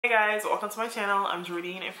Hey guys, welcome to my channel. I'm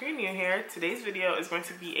Jordy, and if you're new here, today's video is going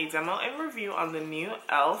to be a demo and review on the new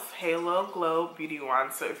e.l.f. Halo Glow Beauty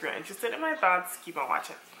Wand. So if you're interested in my thoughts, keep on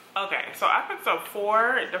watching. Okay, so I picked up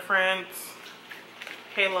 4 different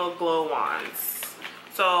Halo Glow wands.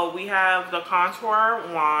 So we have the contour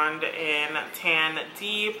wand in Tan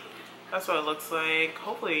Deep. That's what it looks like.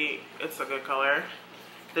 Hopefully it's a good color.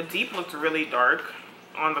 The Deep looked really dark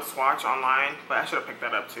on the swatch online, but I should have picked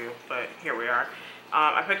that up too, but here we are.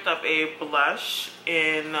 I picked up a blush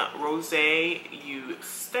in Rosé You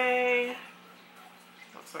Stay.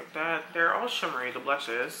 Looks like that. They're all shimmery, the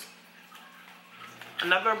blushes.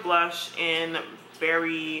 Another blush in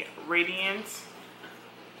Berry Radiant.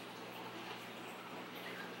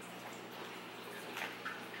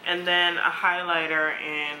 And then a highlighter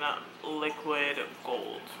in Liquid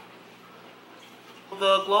Gold.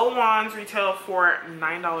 The glow wands retail for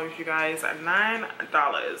 $9, you guys.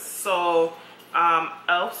 $9. So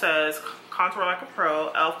e.l.f. says, contour like a pro.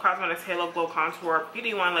 e.l.f. Cosmetics Halo Glow Contour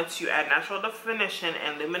Beauty Wand lets you add natural definition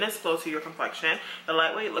and luminous glow to your complexion. The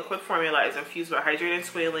lightweight liquid formula is infused with hydrating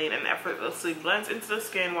squalene and effortlessly blends into the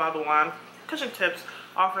skin, while the wand cushion tips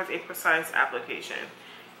offers a precise application.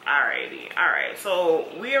 Alright, so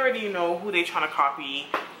we already know who they trying to copy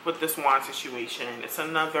with this wand situation. It's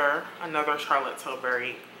another Charlotte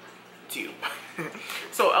Tilbury dupe.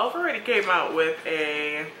 So e.l.f. already came out with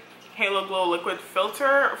a Halo Glow liquid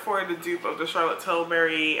filter for the dupe of the Charlotte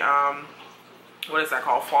Tilbury, what is that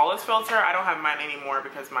called? Flawless filter. I don't have mine anymore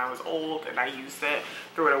because mine was old and I used it,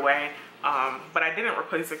 threw it away. But I didn't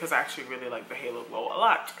replace it because I actually really like the Halo Glow a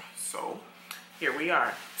lot. So here we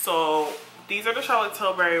are. So these are the Charlotte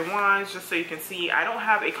Tilbury wands, just so you can see. I don't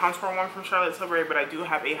have a contour one from Charlotte Tilbury, but I do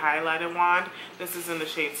have a highlighted wand. This is in the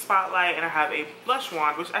shade Spotlight, and I have a blush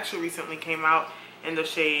wand, which actually recently came out in the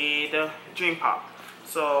shade Dream Pop.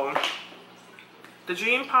 So the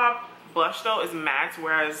Dream Pop blush though is matte,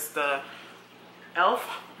 whereas the e.l.f.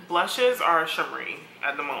 blushes are shimmery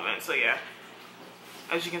at the moment. So yeah,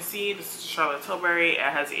 as you can see, this is Charlotte Tilbury. It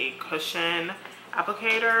has a cushion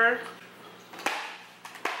applicator,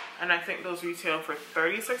 and I think those retail for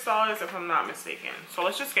 $36 if I'm not mistaken. So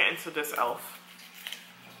let's just get into this e.l.f.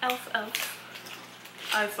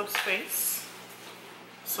 Eyes of Space.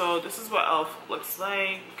 So this is what e.l.f. looks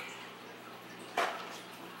like.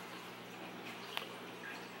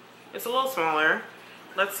 It's a little smaller.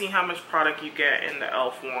 Let's see how much product you get in the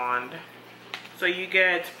e.l.f. wand. So you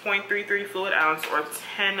get 0.33 fluid ounce or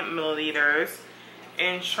 10 milliliters.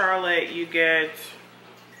 In Charlotte, you get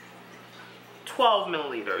 12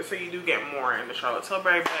 milliliters. So you do get more in the Charlotte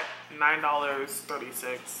Tilbury, but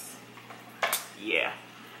 $9.36. Yeah.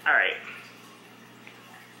 Alright.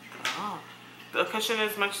 Oh. The cushion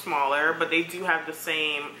is much smaller, but they do have the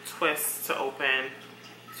same twist to open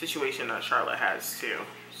situation that Charlotte has too.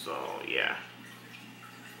 So yeah.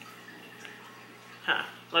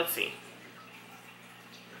 Let's see.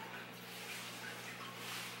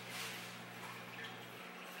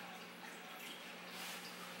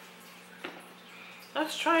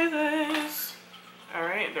 Let's try this.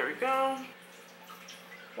 Alright, there we go.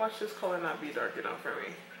 Watch this color not be dark enough for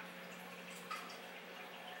me.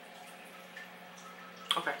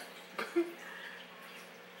 Okay.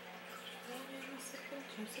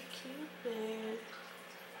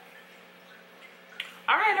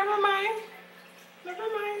 Alright, never mind.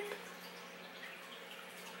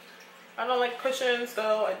 I don't like cushions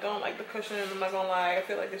though. I don't like the cushion, I'm not gonna lie. I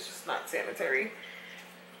feel like it's just not sanitary.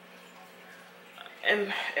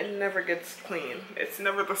 And it never gets clean. It's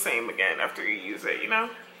never the same again after you use it, you know?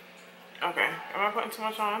 Okay, am I putting too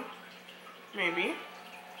much on? Maybe.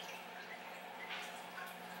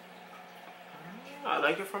 I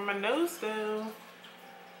like it from my nose though.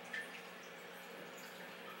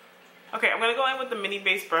 Okay, I'm gonna go in with the mini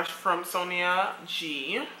base brush from Sonia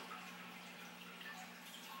G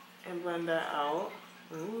and blend that out.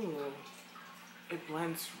 Ooh, it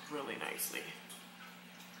blends really nicely.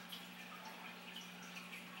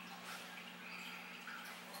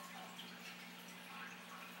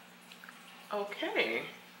 Okay.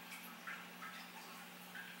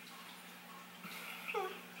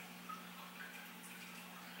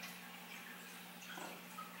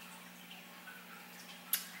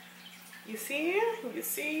 You see?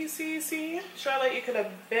 Charlotte, you could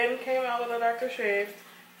have been came out with a darker shade,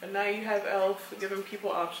 but now you have e.l.f. giving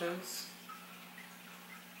people options.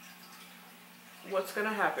 What's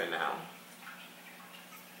gonna happen now?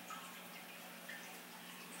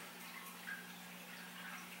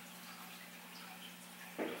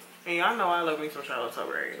 And y'all know I love me some Charlotte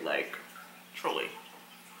Tilbury, like, truly.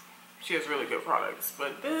 She has really good products,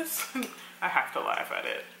 but this, I have to laugh at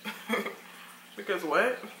it. Because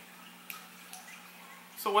what?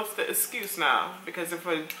 So what's the excuse now? Because if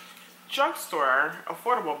a drugstore,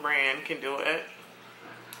 affordable brand can do it,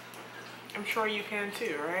 I'm sure you can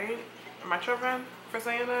too, right? Am I tripping for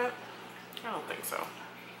saying that? I don't think so.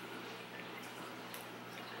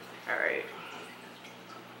 All right.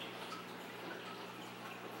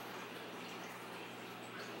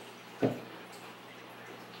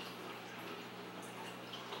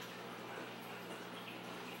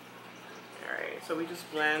 Alright, so we just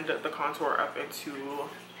blend the contour up into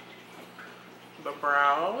the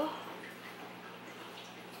brow.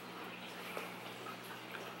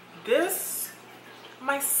 This,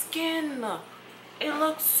 my skin, it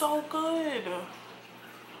looks so good.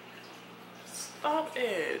 Stop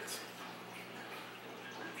it.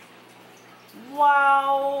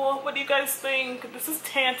 Wow, what do you guys think? This is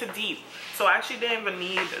tan to deep, so I actually didn't even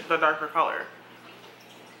need the darker color.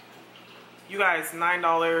 You guys, $9.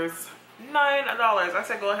 $9. I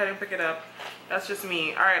said go ahead and pick it up. That's just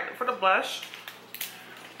me. All right, for the blush,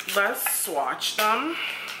 let's swatch them.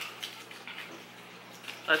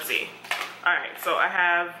 Let's see. All right, so I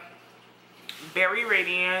have Berry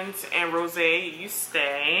Radiant and Rosé You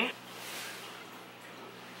Stay.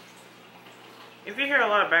 If you hear a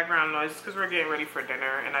lot of background noise, it's because we're getting ready for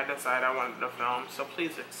dinner and I decided I wanted to film, so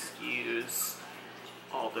please excuse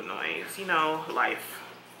all the noise. You know, life.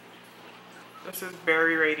 This is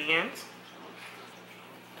Berry Radiant.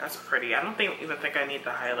 That's pretty. I don't even think I need the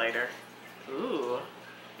highlighter. Ooh.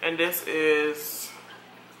 And this is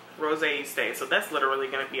Rosé You Stay. So that's literally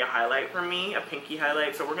going to be a highlight for me, a pinky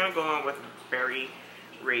highlight. So we're going to go on with Berry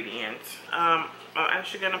Radiant. I'm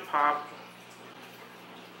actually going to pop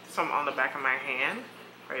some on the back of my hand,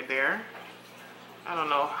 right there. I don't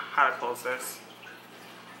know how to close this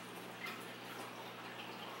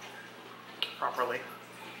properly.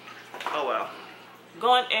 Oh well.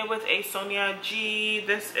 Going in with a Sonia G.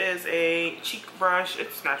 This is a cheek brush.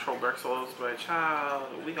 It's natural bristles, but child,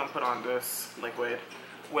 we gonna put on this liquid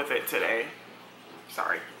with it today.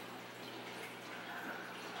 Sorry.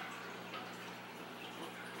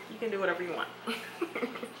 You can do whatever you want.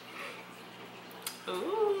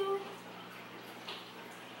 Ooh.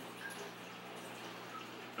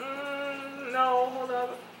 No, hold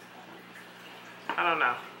up. I don't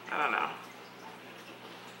know.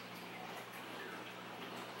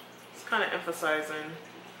 It's kind of emphasizing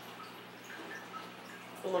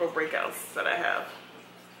the little breakouts that I have.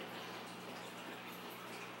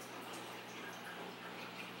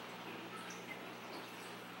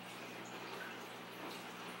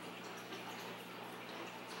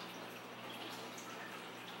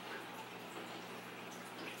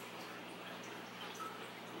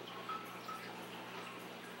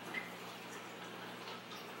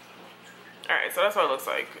 Alright, so that's what it looks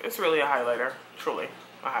like. It's really a highlighter. Truly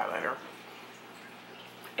a highlighter.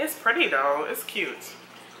 It's pretty though. It's cute.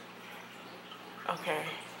 Okay.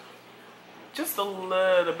 Just a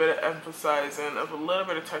little bit of emphasizing of a little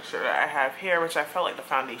bit of texture that I have here, which I felt like the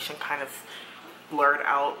foundation kind of blurred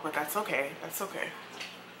out, but that's okay. That's okay.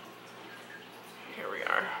 Here we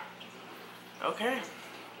are. Okay.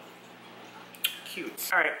 Cute.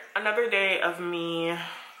 Alright, another day of me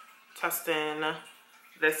testing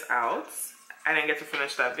this out. I didn't get to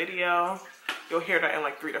finish that video. You'll hear that in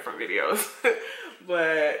like 3 different videos.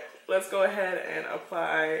 But let's go ahead and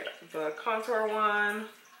apply the contour one.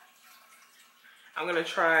 I'm gonna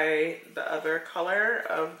try the other color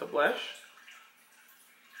of the blush.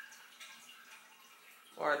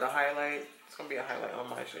 Or the highlight. It's gonna be a highlight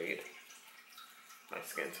on my shade. My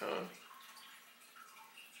skin tone.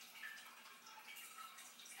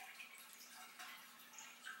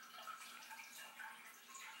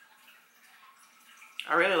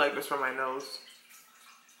 I really like this for my nose.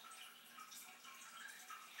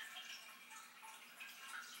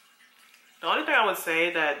 The only thing I would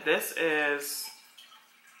say that this is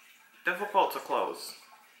difficult to close.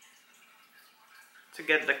 To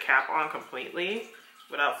get the cap on completely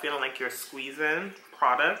without feeling like you're squeezing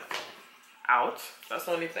product out. That's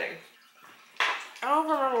the only thing. I don't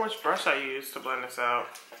remember which brush I used to blend this out.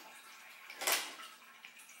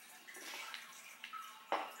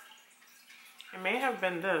 It may have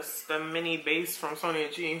been this, the mini base from Sonia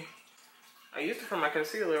G. I used it for my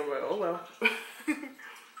concealer, but oh well.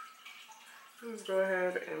 Let's go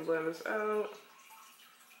ahead and blend this out.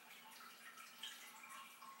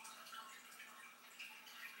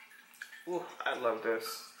 Ooh, I love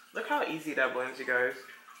this. Look how easy that blends, you guys.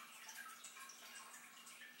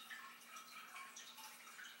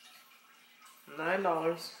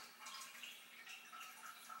 $9.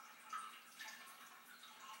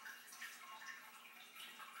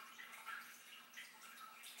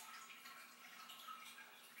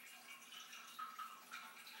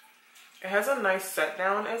 It has a nice set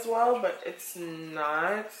down as well, but it's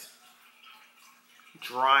not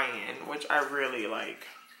drying, which I really like.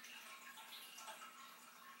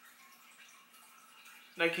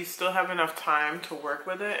 Like, you still have enough time to work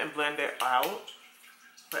with it and blend it out,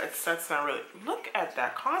 but it sets down really. Look at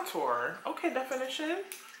that contour. Okay, definition.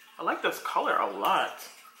 I like this color a lot.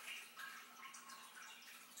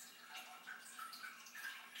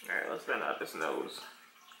 All right, let's blend out this nose.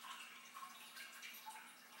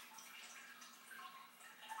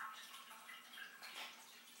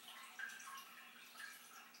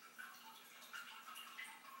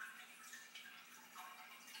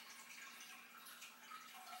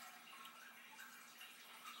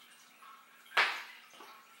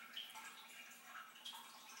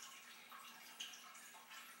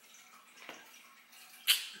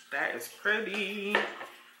 That is pretty.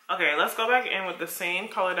 Okay, let's go back in with the same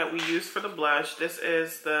color that we used for the blush. This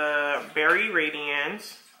is the Berry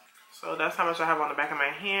Radiant. So that's how much I have on the back of my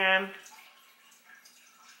hand.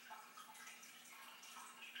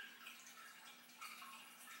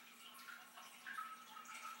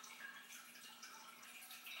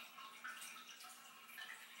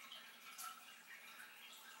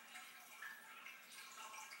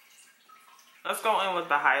 Let's go in with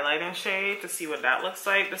the highlighting shade to see what that looks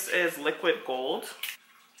like. This is Liquid Gold.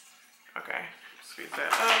 Okay, squeeze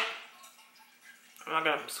that up. I'm not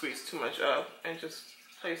gonna squeeze too much up, and just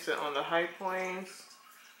place it on the high points.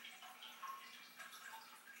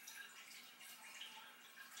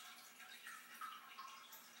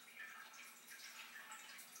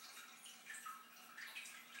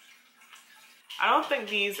 I don't think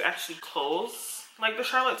these actually close like the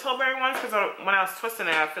Charlotte Tilbury ones, because when I was twisting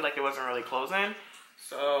it, I feel like it wasn't really closing.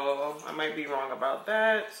 So I might be wrong about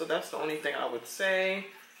that. So that's the only thing I would say,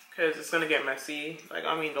 because it's gonna get messy. Like,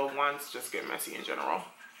 I mean, the ones just get messy in general.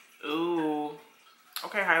 Ooh.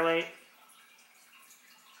 Okay, highlight.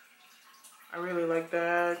 I really like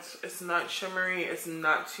that. It's not shimmery. It's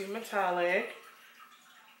not too metallic.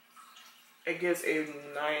 It gives a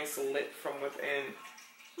nice lit from within.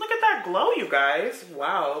 Look at that glow, you guys.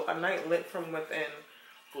 Wow, a night lit from within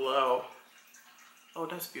glow. Oh,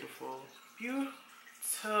 that's beautiful. Beautiful.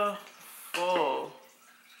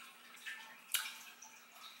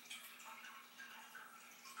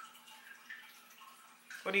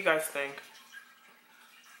 What do you guys think?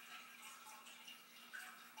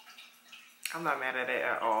 I'm not mad at it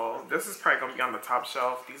at all. This is probably gonna be on the top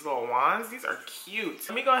shelf. These little wands, these are cute.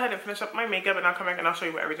 Let me go ahead and finish up my makeup, and I'll come back and I'll show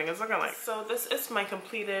you what everything is looking like. So this is my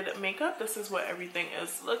completed makeup. This is what everything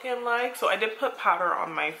is looking like. So I did put powder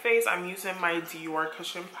on my face. I'm using my Dior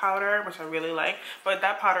cushion powder, which I really like, but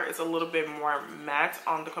that powder is a little bit more matte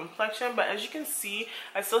on the complexion. But as you can see,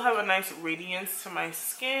 I still have a nice radiance to my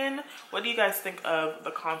skin. What do you guys think of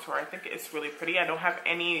the contour? I think it's really pretty. I don't have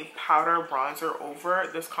any powder bronzer over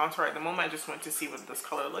this contour at the moment. I just went to see what this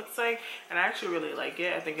color looks like, and I actually really like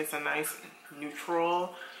it. I think it's a nice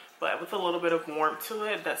neutral, but with a little bit of warmth to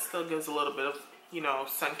it that still gives a little bit of, you know,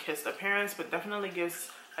 sun-kissed appearance, but definitely gives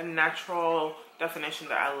a natural definition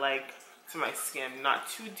that I like to my skin. Not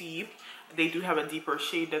too deep. They do have a deeper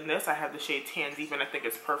shade than this. I have the shade Tan Deep, and I think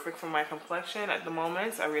it's perfect for my complexion at the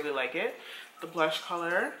moment. I really like it. The blush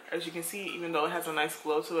color, as you can see, even though it has a nice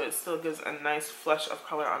glow to it, it still gives a nice flush of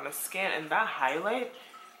color on the skin. And that highlight,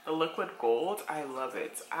 the liquid gold, I love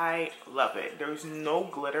it. I love it. There's no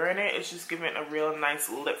glitter in it. It's just giving a real nice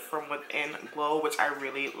lit from within glow, which I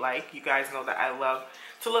really like. You guys know that I love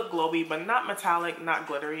to look glowy, but not metallic, not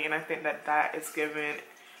glittery. And I think that that is giving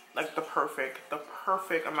like the perfect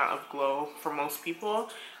amount of glow for most people.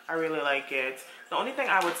 I really like it. The only thing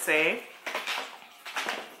I would say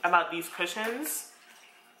about these cushions,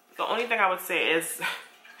 the only thing I would say is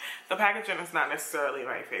the packaging is not necessarily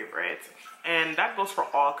my favorite. And that goes for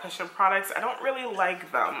all cushion products. I don't really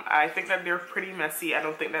like them. I think that they're pretty messy. I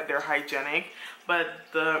don't think that they're hygienic. But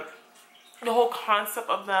the whole concept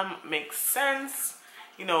of them makes sense.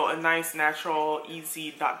 You know, a nice, natural,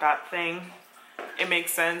 easy dot thing. It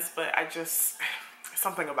makes sense, but I just,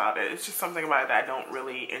 something about it. It's just something about it that I don't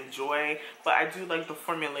really enjoy. But I do like the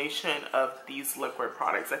formulation of these liquid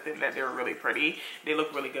products. I think that they're really pretty. They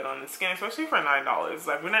look really good on the skin, especially for $9.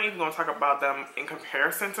 Like, we're not even going to talk about them in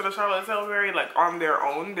comparison to the Charlotte Tilbury. Like, on their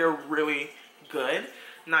own, they're really good.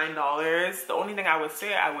 $9. The only thing I would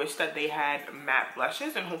say, I wish that they had matte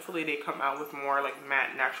blushes, and hopefully they come out with more like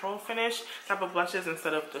matte natural finish type of blushes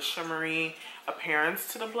instead of the shimmery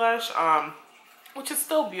appearance to the blush. Which is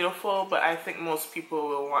still beautiful, but I think most people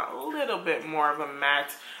will want a little bit more of a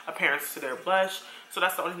matte appearance to their blush. So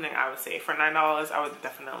that's the only thing I would say. For $9, I would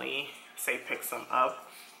definitely say pick some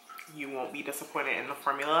up. you won't be disappointed in the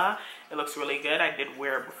formula. It looks really good. I did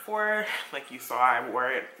wear it before, like you saw. I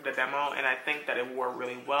wore it the demo, and I think that it wore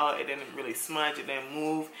really well. It didn't really smudge, it didn't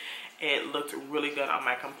move. It looked really good on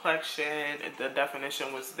my complexion. The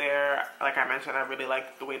definition was there. Like I mentioned, I really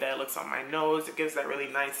like the way that it looks on my nose. It gives that really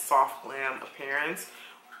nice soft glam appearance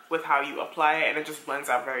with how you apply it, and it just blends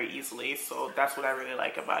out very easily. So that's what I really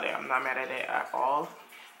like about it. I'm not mad at it at all.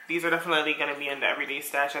 These are definitely going to be in the everyday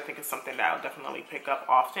stash. I think it's something that I'll definitely pick up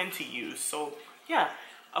often to use. So yeah,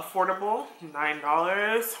 affordable,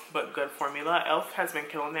 $9, but good formula. e.l.f. has been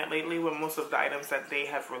killing it lately with most of the items that they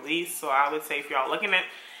have released. So I would say if y'all looking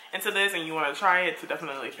into this and you want to try it, to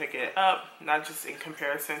definitely pick it up, not just in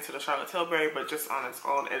comparison to the Charlotte Tilbury, but just on its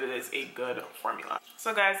own. It is a good formula.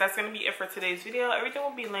 So guys, that's going to be it for today's video. Everything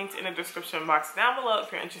will be linked in the description box down below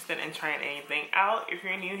if you're interested in trying anything out. If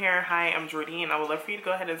you're new here, hi, I'm Jordy, and I would love for you to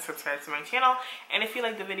go ahead and subscribe to my channel. And if you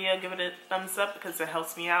like the video, give it a thumbs up because it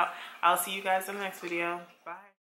helps me out. I'll see you guys in the next video. Bye.